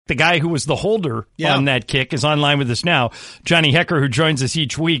the guy who was the holder on that kick, is online with us now. Johhny Hekker, who joins us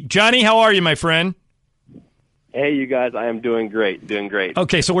each week. Johhny, how are you, my friend? Hey, you guys, I am doing great.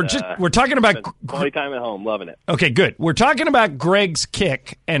 Okay, so we're talking about quality time at home, loving it. Okay, good. We're talking about Greg's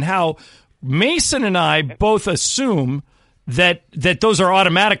kick and how Mason and I both assume that those are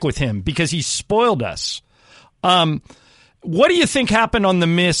automatic with him because he spoiled us. What do you think happened on the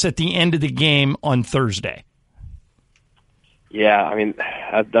miss at the end of the game on Thursday? Yeah, I mean,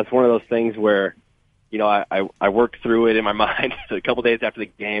 that's one of those things where, I worked through it in my mind a couple days after the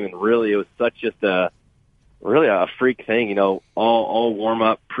game, and really it was such just a freak thing, all warm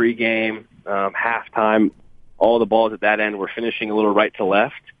up, pregame, halftime, all the balls at that end were finishing a little right to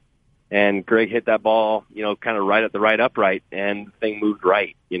left, and Greg hit that ball, kind of right at the right upright, and the thing moved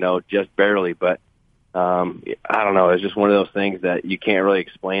right, just barely. But I don't know, it's just one of those things that you can't really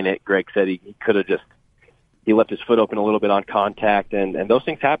explain it. Greg said he could have he left his foot open a little bit on contact, and those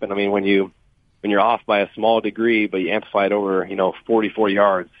things happen. I mean, when you're off by a small degree, but you amplify it over, 44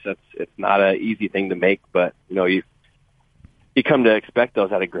 yards, it's not an easy thing to make, but, you come to expect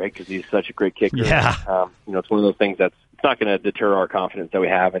those out of Greg because he's such a great kicker. Yeah. It's one of those things it's not going to deter our confidence that we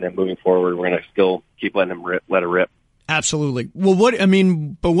have, and then moving forward, we're going to still keep letting him let it rip. Absolutely. Well,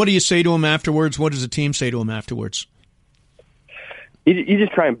 what do you say to him afterwards? What does the team say to him afterwards? You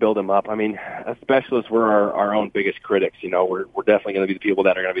just try and build them up. I mean, as specialists, we're our own biggest critics. We're definitely going to be the people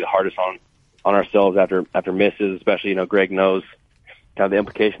that are going to be the hardest on ourselves after misses, especially, Greg knows kind of the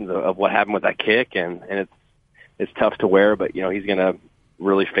implications of what happened with that kick, and it's tough to wear, but, he's going to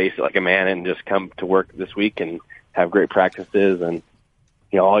really face it like a man and just come to work this week and have great practices. And,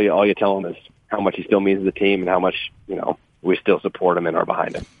 all you tell him is how much he still means to the team and how much, we still support him and are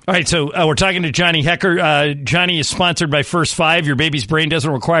behind him. All right, so we're talking to Johhny Hekker. Johhny is sponsored by First Five. Your baby's brain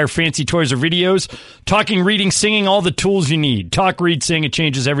doesn't require fancy toys or videos. Talking, reading, singing, all the tools you need. Talk, read, sing. It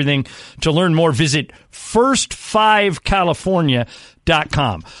changes everything. To learn more, visit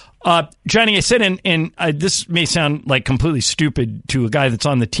first5california.com. Johhny, I said, and this may sound like completely stupid to a guy that's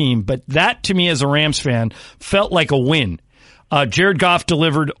on the team, but that to me as a Rams fan felt like a win. Jared Goff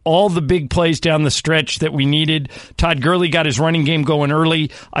delivered all the big plays down the stretch that we needed. Todd Gurley got his running game going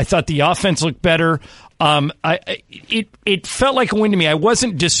early. I thought the offense looked better. It felt like a win to me. I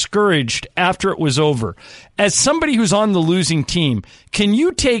wasn't discouraged after it was over. As somebody who's on the losing team, can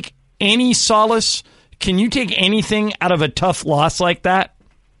you take any solace? Can you take anything out of a tough loss like that?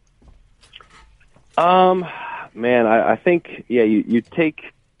 Man, I think, you take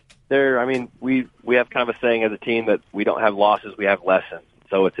there. I mean, we have kind of a saying as a team that we don't have losses, we have lessons.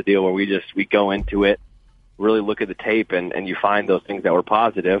 So it's a deal where we go into it, really look at the tape, and you find those things that were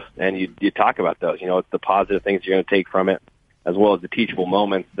positive, and you talk about those. It's the positive things you're going to take from it, as well as the teachable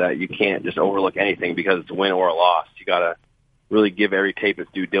moments that you can't just overlook anything because it's a win or a loss. You got to really give every tape its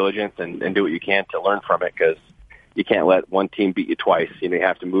due diligence and do what you can to learn from it, because you can't let one team beat you twice. You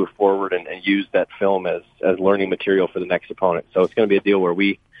have to move forward and use that film as learning material for the next opponent. So it's going to be a deal where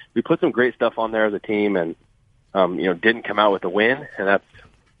we put some great stuff on there as a team and, didn't come out with a win. And that's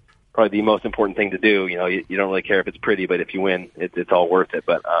probably the most important thing to do. You don't really care if it's pretty, but if you win, it's all worth it.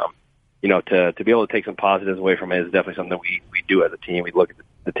 But, to be able to take some positives away from it is definitely something that we do as a team. We look at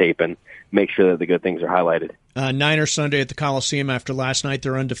the tape and make sure that the good things are highlighted. Niner Sunday at the Coliseum after last night.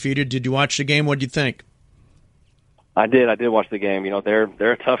 They're undefeated. Did you watch the game? What did you think? I did watch the game.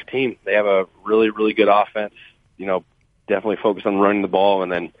 They're a tough team. They have a really, really good offense. Definitely focus on running the ball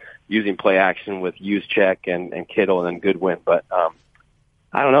and then using play action with Juszczyk and Kittle and then Goodwin. But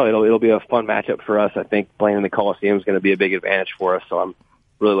I don't know. It'll be a fun matchup for us. I think playing in the Coliseum is going to be a big advantage for us. So I'm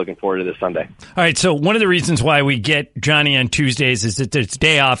really looking forward to this Sunday. All right, so one of the reasons why we get Johhny on Tuesdays is that it's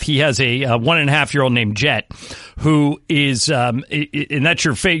day off. He has a 1.5-year-old named Jet, who is, and that's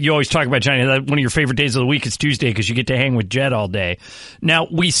your favorite. You always talk about Johhny. One of your favorite days of the week is Tuesday because you get to hang with Jet all day. Now,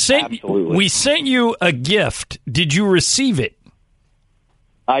 we sent you a gift. Did you receive it?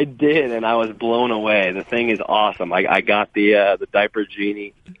 I did, and I was blown away. The thing is awesome. I got the diaper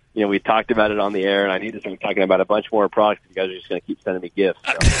genie. We talked about it on the air, and I need to start talking about a bunch more products. You guys are just going to keep sending me gifts.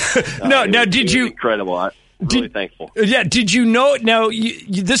 So, did you? Incredible. I'm really thankful. Yeah. Did you know? Now,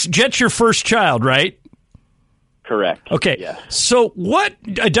 this Jet's your first child, right? Correct. Okay. Yeah. So what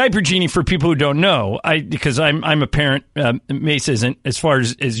a diaper genie for people who don't know, because I'm a parent, Mace isn't, as far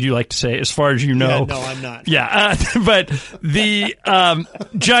as you like to say, as far as you know. Yeah, no, I'm not. Yeah. But the,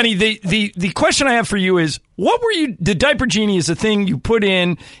 Johhny, the question I have for you is, the diaper genie is a thing you put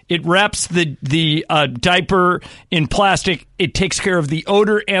in, it wraps the diaper in plastic, it takes care of the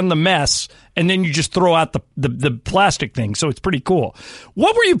odor and the mess, and then you just throw out the plastic thing. So it's pretty cool.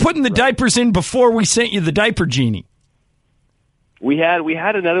 What were you putting the diapers in before we sent you the diaper genie? We had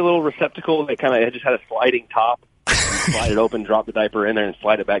another little receptacle that kind of just had a sliding top. Slide it open, drop the diaper in there, and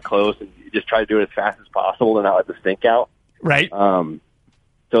slide it back close, and you just try to do it as fast as possible and not let the stink out. Right.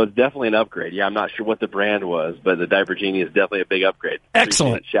 So it's definitely an upgrade. Yeah, I'm not sure what the brand was, but the Diaper Genie is definitely a big upgrade.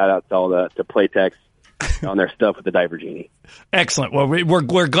 Excellent. Shout out to all to Playtex on their stuff with the Diaper Genie. Excellent. Well, we're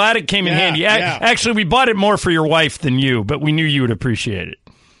glad it came in handy. Actually, we bought it more for your wife than you, but we knew you would appreciate it.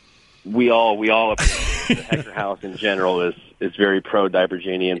 We all appreciate the Hekker house in general is very pro Diaper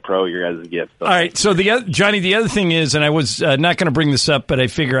Genie and pro your guys' gift. So. All right. So Johnny, the other thing is, and I was not going to bring this up, but I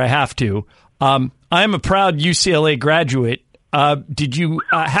figure I have to. I'm a proud UCLA graduate. Did you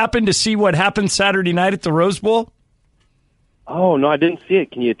happen to see what happened Saturday night at the Rose Bowl? Oh, no, I didn't see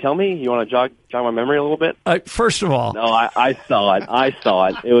it. Can you tell me? You want to jog my memory a little bit? First of all. No, I saw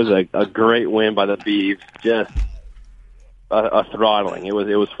it. It was a great win by the Beavs. Just a throttling. It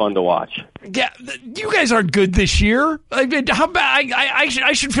was fun to watch. Yeah, you guys aren't good this year. I mean, how bad?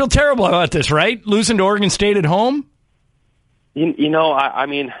 I should feel terrible about this, right? Losing to Oregon State at home? I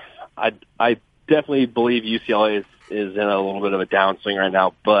mean, I definitely believe UCLA is in a little bit of a downswing right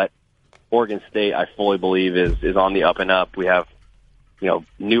now, but Oregon State, I fully believe, is on the up and up. We have,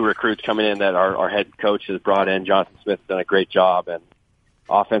 new recruits coming in that our head coach has brought in. Jonathan Smith has done a great job, and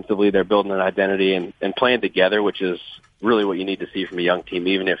offensively they're building an identity and playing together, which is really what you need to see from a young team.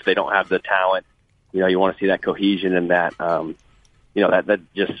 Even if they don't have the talent, you want to see that cohesion and that, that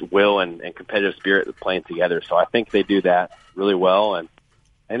just will and competitive spirit of playing together. So I think they do that really well, and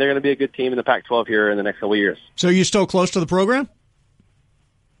they're going to be a good team in the Pac-12 here in the next couple of years. So are you still close to the program?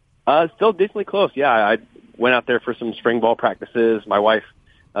 Still decently close. Yeah, I went out there for some spring ball practices. My wife,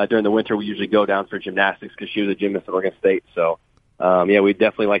 during the winter, we usually go down for gymnastics because she was a gymnast at Oregon State. So, we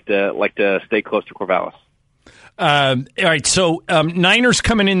definitely like to stay close to Corvallis. All right, so Niners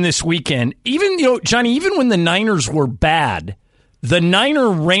coming in this weekend. Even Johnny, even when the Niners were bad, the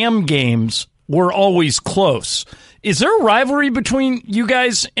Niner-Ram games were always close. Is there a rivalry between you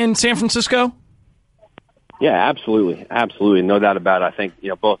guys and San Francisco? Yeah, absolutely, no doubt about it. I think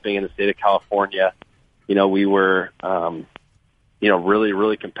both being in the state of California, we were really,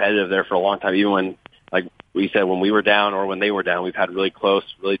 really competitive there for a long time. Even when, like we said, when we were down or when they were down, we've had really close,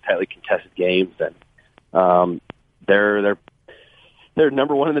 really tightly contested games, and they're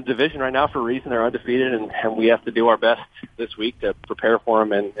number one in the division right now for a reason. They're undefeated, and we have to do our best this week to prepare for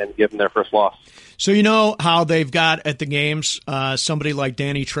them and give them their first loss. So you know how they've got at the games somebody like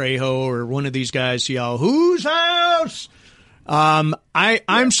Danny Trejo or one of these guys yell, "Whose house?"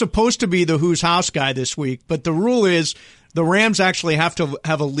 I'm supposed to be the whose house guy this week, but the rule is the Rams actually have to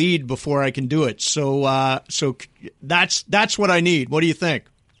have a lead before I can do it. So that's what I need. What do you think?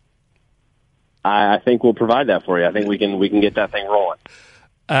 I think we'll provide that for you. I think we can get that thing rolling.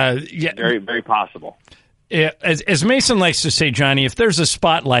 Yeah, very, very possible. Yeah, as Mason likes to say, Johnny, if there's a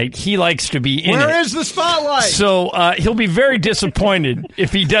spotlight, he likes to be in it. Where is the spotlight? So he'll be very disappointed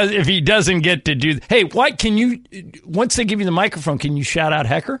if he doesn't get to do. Hey, what can you? Once they give you the microphone, can you shout out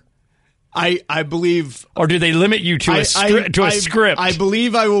Hekker? I believe, or do they limit you to a script? I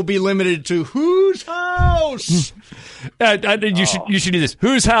believe I will be limited to whose house. You should do this.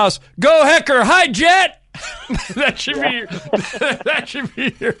 Whose house? Go Hekker! Hi, Jet. That should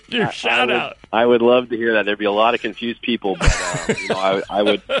be your shout out. I would love to hear that. There'd be a lot of confused people, but I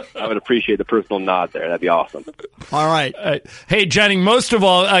would appreciate the personal nod there. That'd be awesome. All right. Hey, Johnny. Most of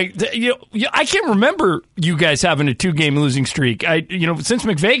all, I can't remember you guys having a 2-game losing streak. Since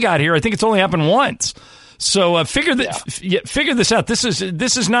McVay got here, I think it's only happened once. So figure this out. This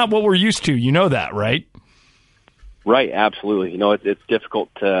is not what we're used to. You know that, right? Right. Absolutely. It's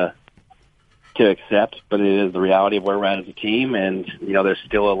difficult to accept, but it is the reality of where we're at as a team. And, there's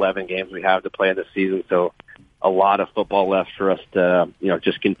still 11 games we have to play in this season. So a lot of football left for us to,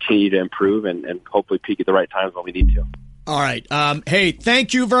 just continue to improve and hopefully peak at the right times when we need to. All right. Hey,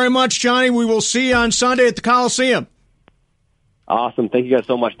 thank you very much, Johnny. We will see you on Sunday at the Coliseum. Awesome. Thank you guys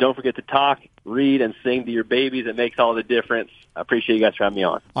so much. Don't forget to talk, read, and sing to your babies. It makes all the difference. I appreciate you guys for having me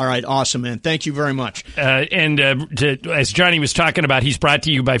on. All right. Awesome, man. Thank you very much. As Johnny was talking about, he's brought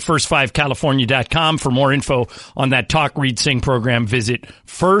to you by first5california.com. For more info on that talk, read, sing program, visit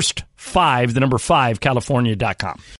first5, the number 5, California.com.